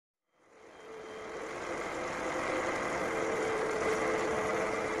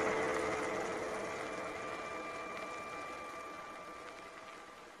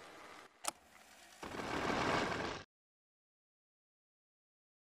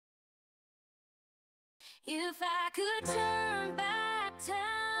If I could turn back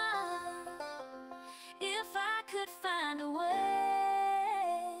time, if I could find a way,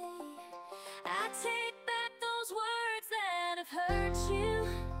 I'd take back those words that have hurt you,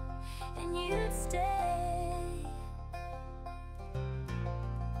 and you'd stay.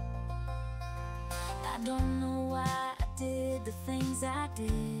 I don't know why I did the things I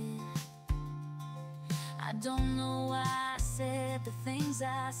did. I don't know why I said the things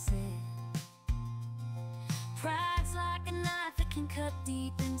I said. Pride's like a knife that can cut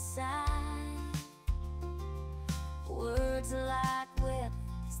deep inside. Words are like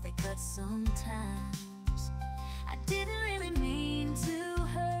weapons, they cut sometimes. I didn't really mean to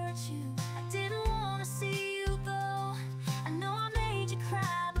hurt you, I didn't want to see you go. I know I made you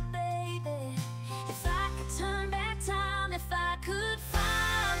cry, but baby, if I could turn back time, if I could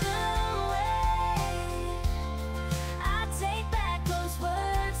find a way, I'd take back those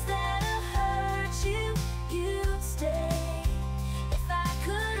words that have hurt you, you'd stay. If I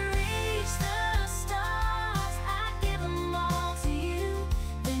could reach the stars, I'd give them all to you.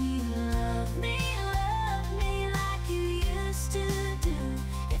 Then you'd love me like you used to do.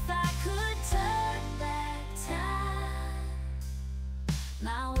 If I could turn back time.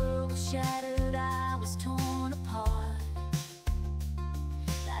 My world was shattered, I was torn apart,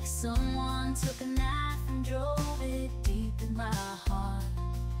 like someone took a knife and drove it deep in my heart.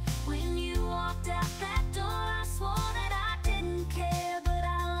 When you walked out that door, I swore that I didn't care, but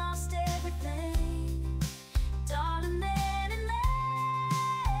I lost everything, darling, then and there.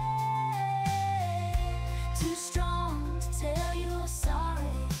 Too strong to tell you're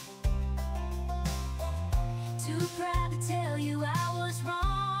sorry, too proud